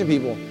keep on reaching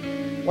people.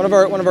 One of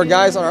our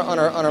guys on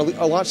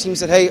our launch team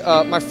said, hey,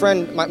 my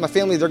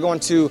family, they're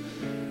going to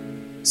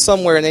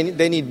somewhere and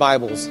they need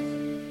Bibles.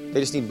 They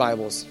just need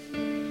Bibles.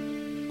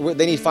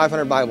 They need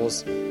 500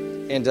 Bibles,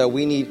 and they're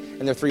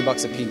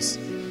 $3 a piece.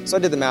 So I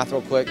did the math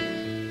real quick.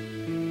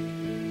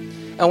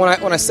 And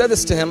when I said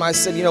this to him, I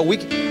said,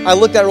 I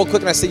looked at it real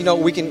quick and I said,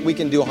 we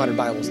can do 100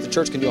 Bibles. The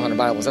church can do 100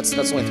 Bibles. That's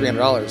only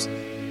 $300.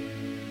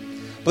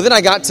 But then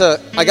I got to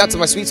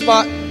my sweet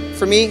spot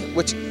for me,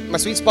 which my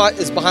sweet spot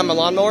is behind my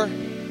lawnmower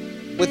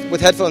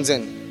with headphones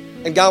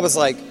in. And God was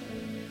like,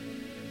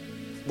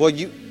 well,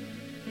 you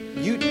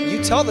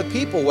tell the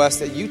people, Wes,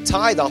 that you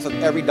tithe off of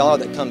every dollar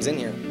that comes in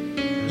here.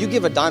 You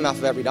give a dime off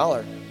of every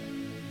dollar.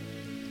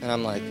 And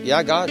I'm like,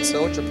 yeah, God,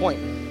 so what's your point?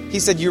 He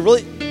said,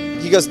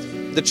 he goes,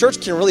 the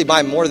church can really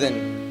buy more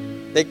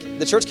than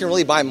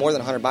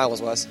 100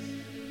 Bibles, Wes.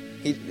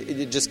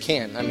 It just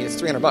can. I mean,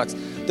 it's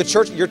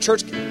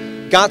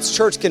 $300. God's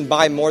church can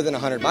buy more than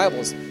 100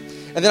 Bibles.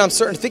 And then I'm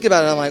starting to think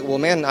about it, and I'm like, well,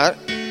 man,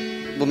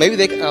 maybe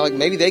they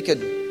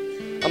could.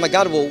 I'm like,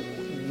 God, well,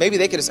 maybe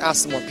they could just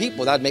ask some more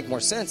people. That'd make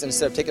more sense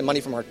instead of taking money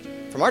from our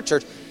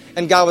church.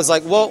 And God was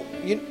like, well,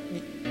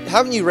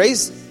 aren't you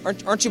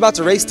about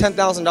to raise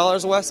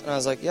 $10,000, Wes? And I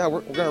was like, yeah,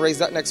 we're going to raise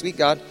that next week,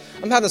 God.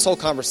 I'm having this whole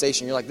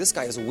conversation. You're like, this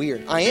guy is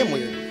weird. I am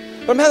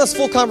weird. But I'm having this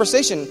full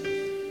conversation.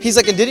 He's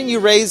like, and didn't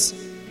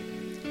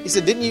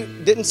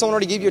someone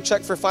already give you a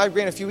check for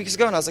 $5,000 a few weeks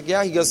ago? And I was like,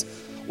 yeah. He goes,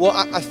 well,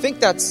 I think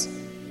that's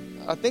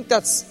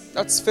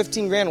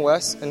 $15,000,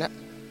 Wes. And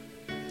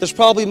there's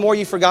probably more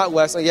you forgot,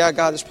 Wes. Like, yeah,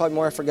 God, there's probably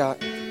more I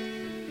forgot.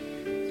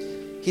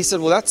 He said,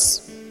 well,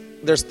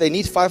 they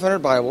need 500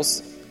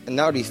 Bibles, and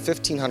that would be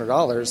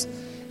 $1,500.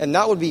 And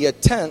that would be a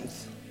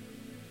tenth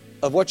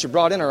of what you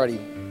brought in already.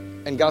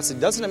 And God said,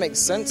 doesn't it make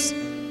sense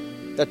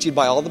that you'd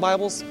buy all the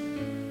Bibles?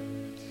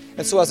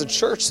 And so as a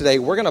church today,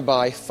 we're going to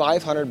buy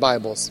 500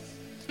 Bibles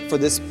for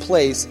this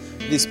place,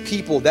 these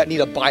people that need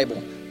a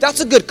Bible. That's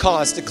a good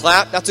cause to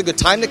clap. That's a good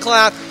time to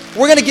clap.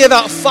 We're going to give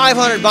out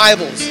 500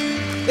 Bibles.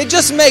 It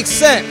just makes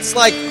sense.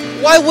 Like,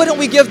 why wouldn't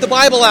we give the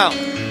Bible out?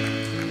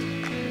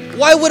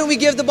 Why wouldn't we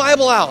give the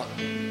Bible out?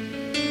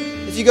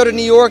 If you go to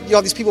New York, you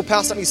have these people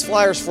passing out these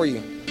flyers for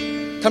you.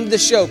 Come to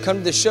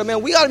the show.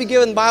 Man, we ought to be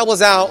giving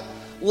Bibles out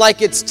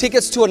like it's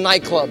tickets to a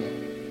nightclub.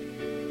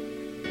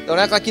 Don't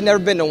act like you've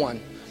never been to one.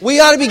 We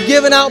ought to be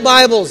giving out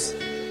Bibles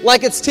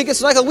like it's tickets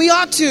to a nightclub. We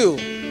ought to.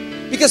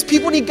 Because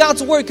people need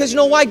God's Word. Because you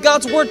know why?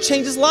 God's Word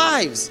changes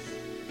lives.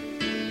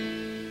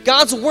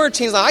 God's Word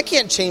changes lives. I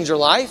can't change your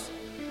life.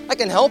 I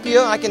can help you.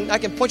 I can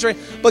point you right.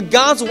 But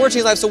God's Word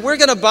changes lives. So we're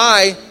going to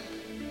buy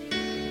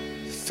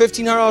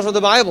 $1,500 worth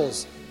of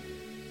Bibles.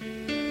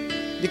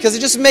 Because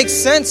it just makes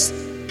sense.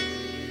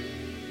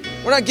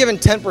 We're not giving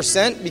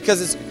 10%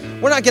 because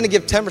we're not going to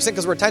give 10%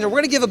 because we're tithing. We're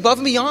going to give above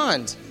and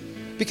beyond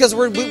because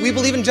we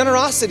believe in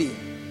generosity.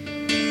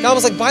 God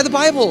was like, buy the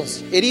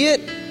Bibles,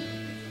 idiot.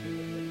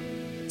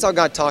 That's how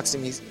God talks to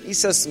me. He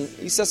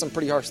says some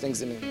pretty harsh things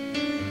to me.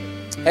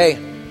 Hey,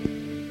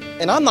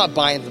 and I'm not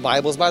buying the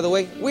Bibles, by the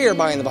way. We are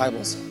buying the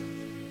Bibles.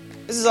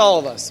 This is all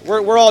of us.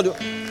 We're all doing.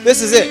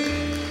 This is it.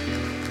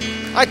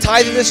 I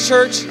tithe in this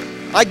church.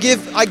 I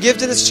give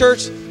to this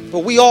church.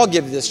 But we all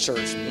give to this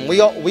church. And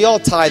we all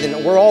tithe,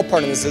 and we're all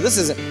part of this. So this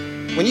isn't.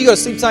 When you go to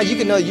sleep tonight, you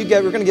can know we're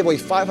going to give away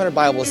 500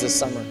 Bibles this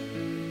summer.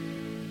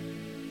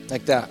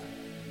 Like that.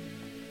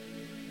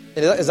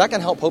 Is that going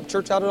to help Hope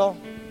Church out at all?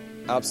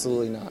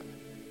 Absolutely not.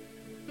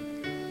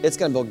 It's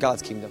going to build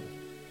God's kingdom.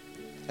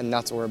 And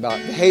that's what we're about.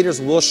 The haters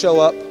will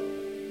show up.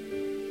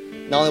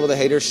 Not only will the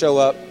haters show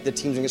up, the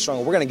team's going to get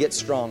stronger. We're going to get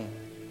strong.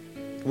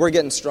 We're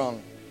getting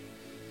strong.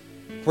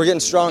 We're getting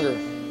stronger.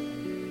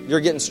 You're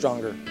getting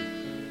stronger.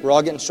 We're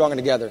all getting stronger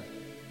together.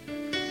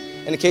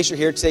 And in case you're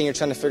here today and you're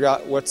trying to figure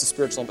out what's the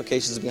spiritual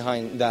implications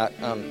behind that,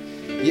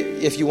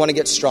 if you want to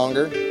get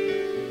stronger,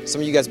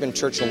 some of you guys have been in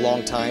church a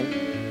long time,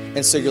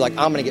 and so you're like,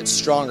 I'm going to get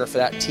stronger for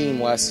that team,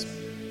 Wes.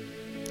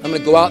 I'm going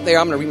to go out there,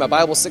 I'm going to read my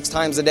Bible 6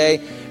 times a day,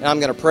 and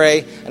I'm going to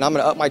pray, and I'm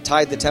going to up my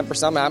tithe to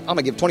 10%. I'm going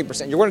to give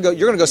 20%. You're going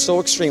to go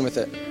so extreme with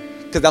it,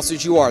 because that's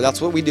what you are.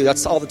 That's what we do.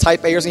 That's all the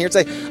type A's in here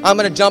say, I'm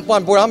going to jump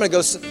on board. I'm going to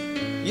go.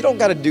 You don't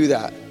got to do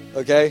that,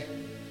 okay?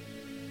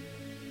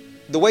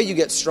 The way you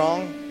get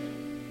strong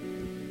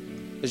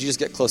is you just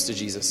get close to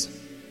Jesus.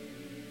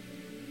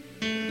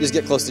 You just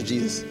get close to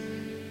Jesus.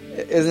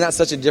 Isn't that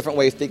such a different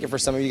way of thinking for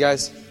some of you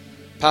guys?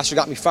 Pastor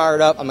got me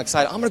fired up. I'm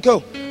excited. I'm going to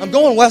go. I'm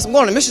going west. I'm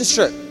going on a mission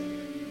trip.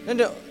 And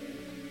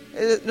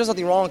there's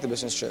nothing wrong with the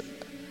mission trip.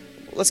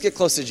 Let's get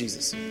close to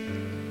Jesus.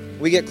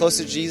 We get close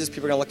to Jesus,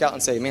 people are going to look out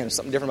and say, man, there's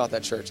something different about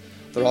that church.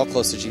 They're all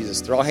close to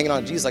Jesus. They're all hanging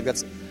on to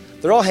Jesus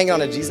they're all hanging on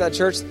to Jesus at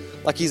church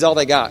like he's all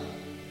they got.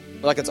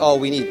 Like it's all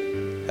we need.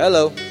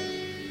 Hello.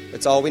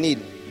 It's all we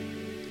need.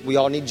 We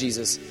all need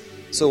Jesus.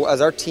 So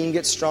as our team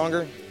gets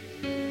stronger,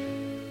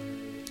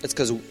 it's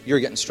because you're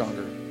getting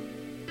stronger.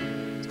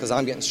 It's because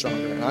I'm getting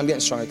stronger. And I'm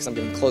getting stronger because I'm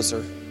getting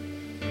closer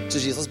to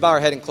Jesus. Let's bow our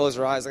head and close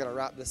our eyes. I got to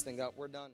wrap this thing up. We're done.